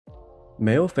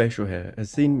Male facial hair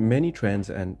has seen many trends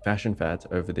and fashion fads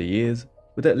over the years,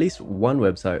 with at least one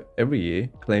website every year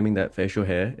claiming that facial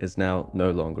hair is now no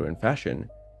longer in fashion.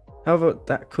 However,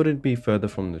 that couldn't be further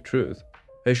from the truth.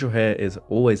 Facial hair is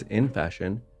always in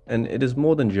fashion, and it is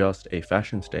more than just a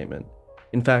fashion statement.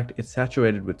 In fact, it's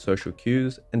saturated with social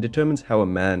cues and determines how a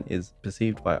man is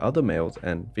perceived by other males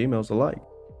and females alike.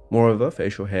 Moreover,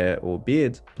 facial hair or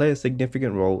beards play a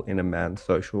significant role in a man's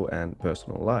social and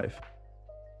personal life.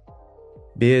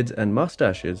 Beards and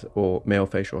mustaches, or male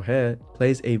facial hair,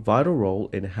 plays a vital role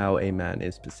in how a man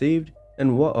is perceived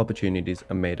and what opportunities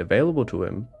are made available to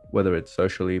him, whether it's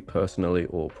socially, personally,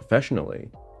 or professionally.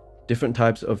 Different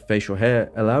types of facial hair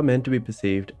allow men to be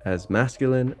perceived as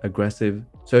masculine, aggressive,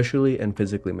 socially and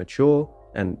physically mature,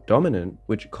 and dominant,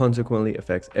 which consequently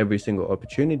affects every single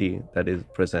opportunity that is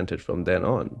presented from then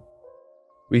on.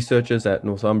 Researchers at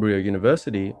Northumbria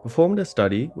University performed a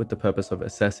study with the purpose of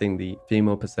assessing the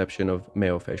female perception of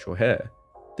male facial hair.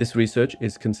 This research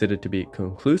is considered to be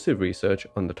conclusive research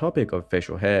on the topic of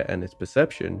facial hair and its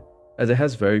perception, as it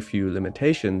has very few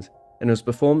limitations and was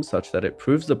performed such that it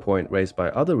proves the point raised by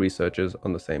other researchers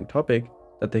on the same topic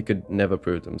that they could never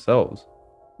prove themselves.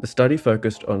 The study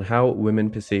focused on how women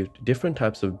perceived different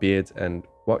types of beards and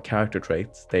what character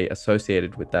traits they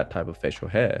associated with that type of facial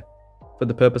hair. For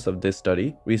the purpose of this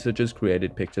study, researchers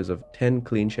created pictures of 10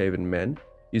 clean-shaven men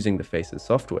using the Faces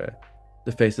software.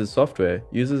 The Faces software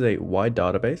uses a wide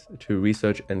database to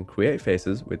research and create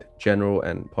faces with general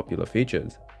and popular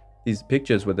features. These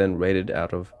pictures were then rated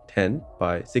out of 10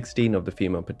 by 16 of the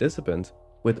female participants,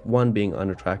 with 1 being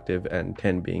unattractive and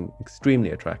 10 being extremely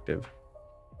attractive.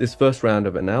 This first round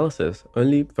of analysis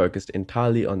only focused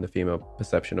entirely on the female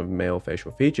perception of male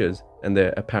facial features and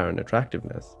their apparent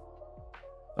attractiveness.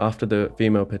 After the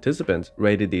female participants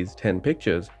rated these 10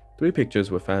 pictures, 3 pictures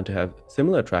were found to have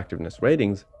similar attractiveness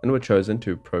ratings and were chosen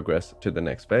to progress to the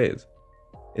next phase.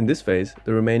 In this phase,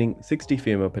 the remaining 60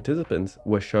 female participants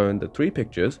were shown the 3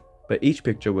 pictures, but each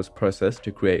picture was processed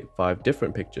to create 5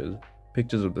 different pictures.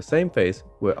 Pictures of the same face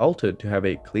were altered to have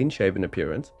a clean-shaven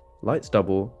appearance, light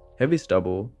stubble, heavy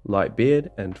stubble, light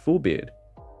beard, and full beard.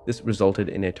 This resulted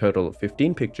in a total of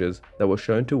 15 pictures that were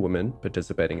shown to women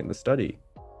participating in the study.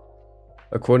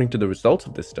 According to the results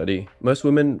of this study, most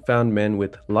women found men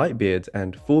with light beards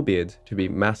and full beards to be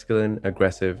masculine,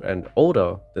 aggressive, and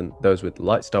older than those with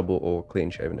light stubble or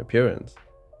clean-shaven appearance.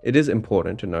 It is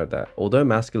important to note that although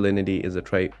masculinity is a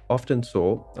trait often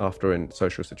sought after in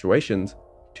social situations,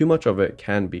 too much of it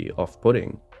can be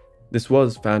off-putting. This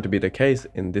was found to be the case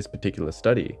in this particular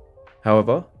study.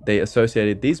 However, they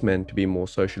associated these men to be more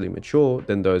socially mature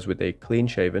than those with a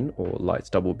clean-shaven or light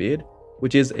stubble beard,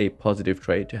 which is a positive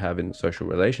trait to have in social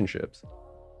relationships.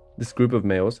 This group of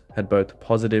males had both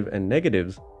positive and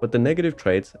negatives, but the negative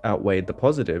traits outweighed the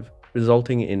positive,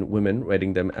 resulting in women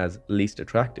rating them as least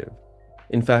attractive.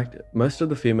 In fact, most of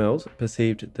the females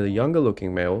perceived the younger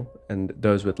looking male and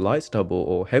those with light stubble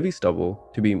or heavy stubble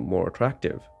to be more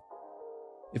attractive.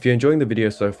 If you're enjoying the video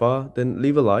so far, then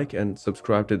leave a like and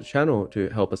subscribe to the channel to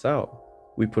help us out.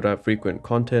 We put out frequent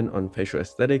content on facial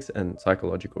aesthetics and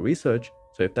psychological research,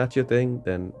 so if that's your thing,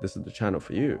 then this is the channel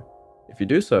for you. If you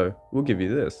do so, we'll give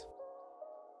you this.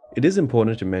 It is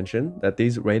important to mention that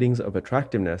these ratings of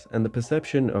attractiveness and the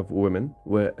perception of women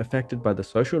were affected by the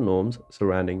social norms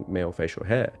surrounding male facial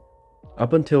hair.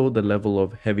 Up until the level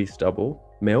of heavy stubble,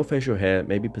 male facial hair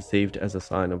may be perceived as a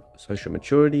sign of social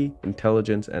maturity,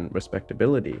 intelligence, and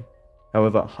respectability.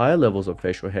 However, higher levels of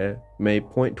facial hair may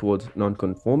point towards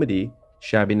nonconformity,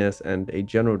 shabbiness, and a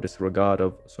general disregard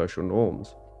of social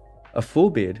norms. A full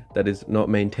beard that is not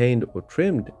maintained or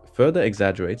trimmed further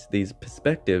exaggerates these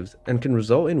perspectives and can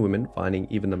result in women finding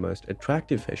even the most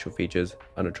attractive facial features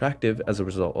unattractive as a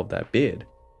result of that beard.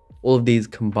 All of these,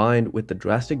 combined with the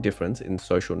drastic difference in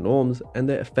social norms and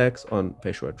their effects on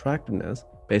facial attractiveness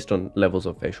based on levels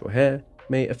of facial hair,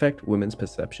 may affect women's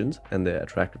perceptions and their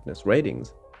attractiveness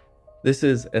ratings. This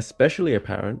is especially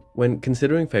apparent when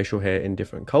considering facial hair in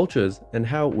different cultures and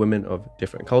how women of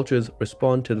different cultures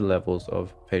respond to the levels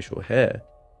of facial hair.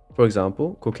 For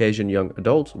example, Caucasian young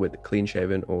adults with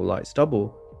clean-shaven or light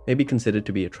stubble may be considered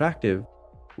to be attractive,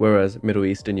 whereas Middle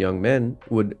Eastern young men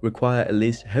would require at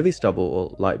least heavy stubble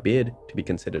or light beard to be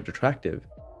considered attractive.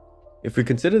 If we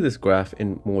consider this graph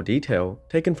in more detail,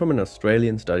 taken from an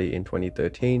Australian study in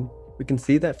 2013, we can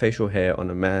see that facial hair on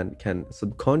a man can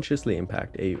subconsciously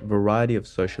impact a variety of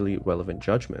socially relevant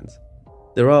judgments.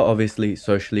 There are obviously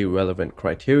socially relevant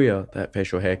criteria that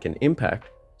facial hair can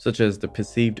impact, such as the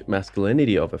perceived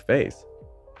masculinity of a face.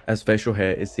 As facial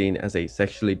hair is seen as a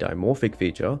sexually dimorphic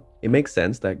feature, it makes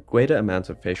sense that greater amounts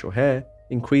of facial hair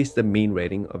increase the mean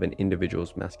rating of an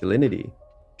individual's masculinity.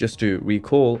 Just to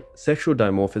recall, sexual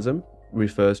dimorphism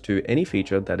refers to any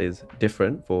feature that is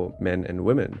different for men and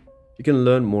women. You can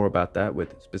learn more about that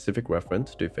with specific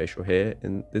reference to facial hair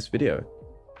in this video.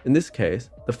 In this case,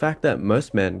 the fact that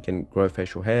most men can grow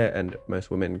facial hair and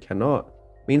most women cannot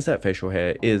means that facial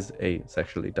hair is a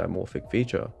sexually dimorphic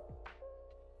feature.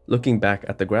 Looking back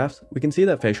at the graphs, we can see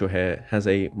that facial hair has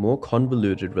a more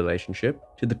convoluted relationship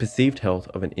to the perceived health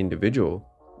of an individual,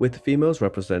 with females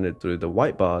represented through the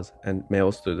white bars and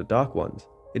males through the dark ones.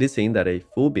 It is seen that a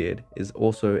full beard is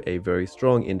also a very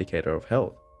strong indicator of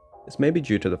health. This may be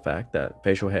due to the fact that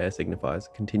facial hair signifies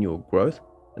continual growth,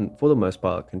 and for the most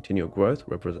part, continual growth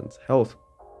represents health.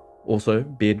 Also,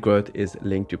 beard growth is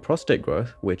linked to prostate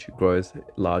growth, which grows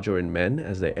larger in men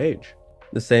as they age.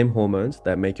 The same hormones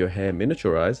that make your hair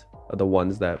miniaturize are the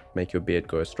ones that make your beard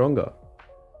grow stronger.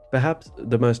 Perhaps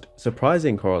the most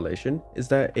surprising correlation is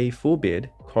that a full beard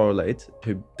correlates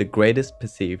to the greatest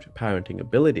perceived parenting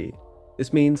ability.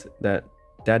 This means that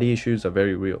daddy issues are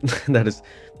very real. That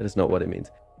is not what it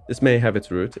means. This may have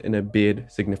its roots in a beard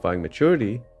signifying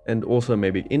maturity, and also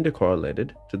may be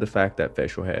intercorrelated to the fact that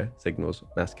facial hair signals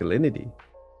masculinity.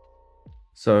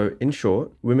 So, in short,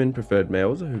 women preferred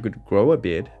males who could grow a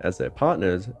beard as their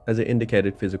partners, as it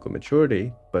indicated physical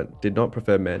maturity, but did not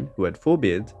prefer men who had full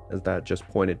beards, as that just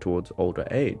pointed towards older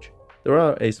age. There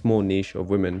are a small niche of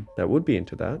women that would be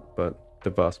into that, but the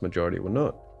vast majority were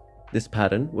not. This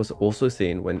pattern was also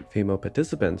seen when female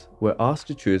participants were asked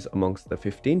to choose amongst the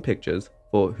 15 pictures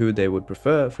for who they would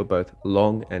prefer for both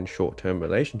long and short-term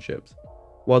relationships.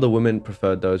 While the women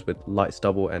preferred those with light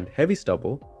stubble and heavy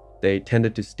stubble, they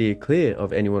tended to steer clear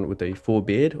of anyone with a full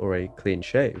beard or a clean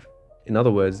shave. In other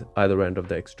words, either end of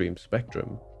the extreme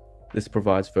spectrum. This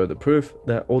provides further proof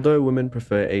that although women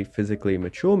prefer a physically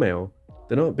mature male,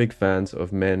 they're not big fans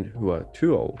of men who are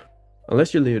too old.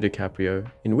 Unless you're Leo DiCaprio,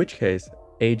 in which case,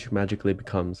 age magically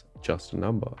becomes just a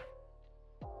number.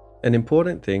 An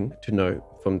important thing to note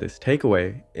from this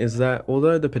takeaway is that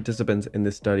although the participants in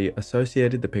this study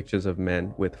associated the pictures of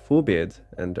men with full beards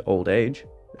and old age,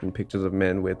 and pictures of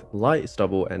men with light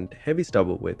stubble and heavy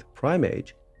stubble with prime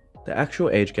age, the actual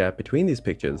age gap between these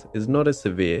pictures is not as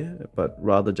severe, but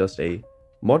rather just a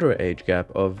moderate age gap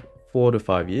of 4 to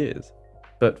 5 years.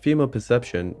 But female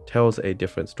perception tells a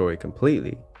different story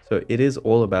completely, so it is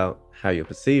all about how you're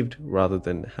perceived rather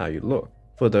than how you look.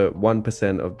 For the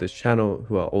 1% of this channel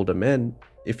who are older men,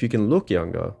 if you can look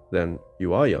younger, then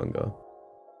you are younger.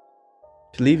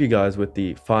 To leave you guys with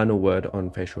the final word on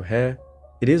facial hair,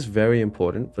 it is very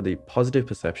important for the positive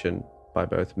perception by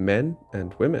both men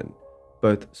and women,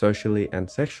 both socially and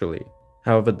sexually.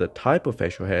 However, the type of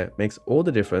facial hair makes all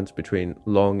the difference between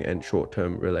long and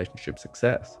short-term relationship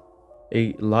success.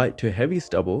 A light to heavy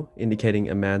stubble, indicating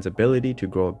a man's ability to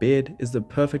grow a beard, is the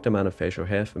perfect amount of facial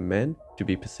hair for men to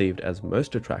be perceived as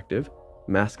most attractive,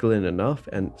 masculine enough,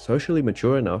 and socially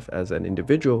mature enough as an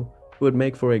individual who would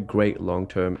make for a great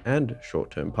long-term and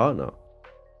short-term partner.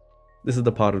 This is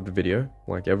the part of the video,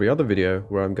 like every other video,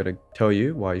 where I'm going to tell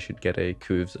you why you should get a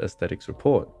Kouv's aesthetics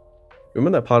report.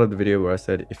 Remember that part of the video where I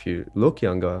said if you look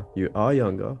younger, you are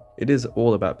younger? It is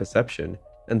all about perception.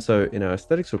 And so in our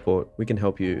aesthetics report, we can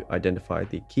help you identify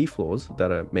the key flaws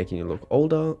that are making you look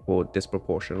older or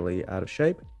disproportionately out of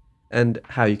shape, and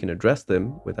how you can address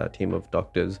them with our team of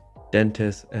doctors,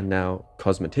 dentists, and now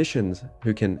cosmeticians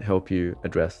who can help you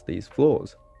address these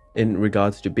flaws. In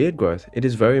regards to beard growth, it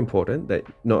is very important that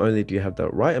not only do you have the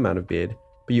right amount of beard,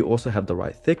 but you also have the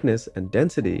right thickness and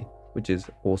density, which is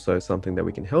also something that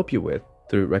we can help you with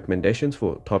through recommendations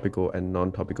for topical and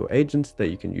non-topical agents that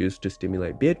you can use to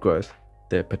stimulate beard growth,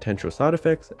 their potential side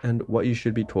effects, and what you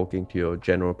should be talking to your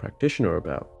general practitioner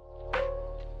about.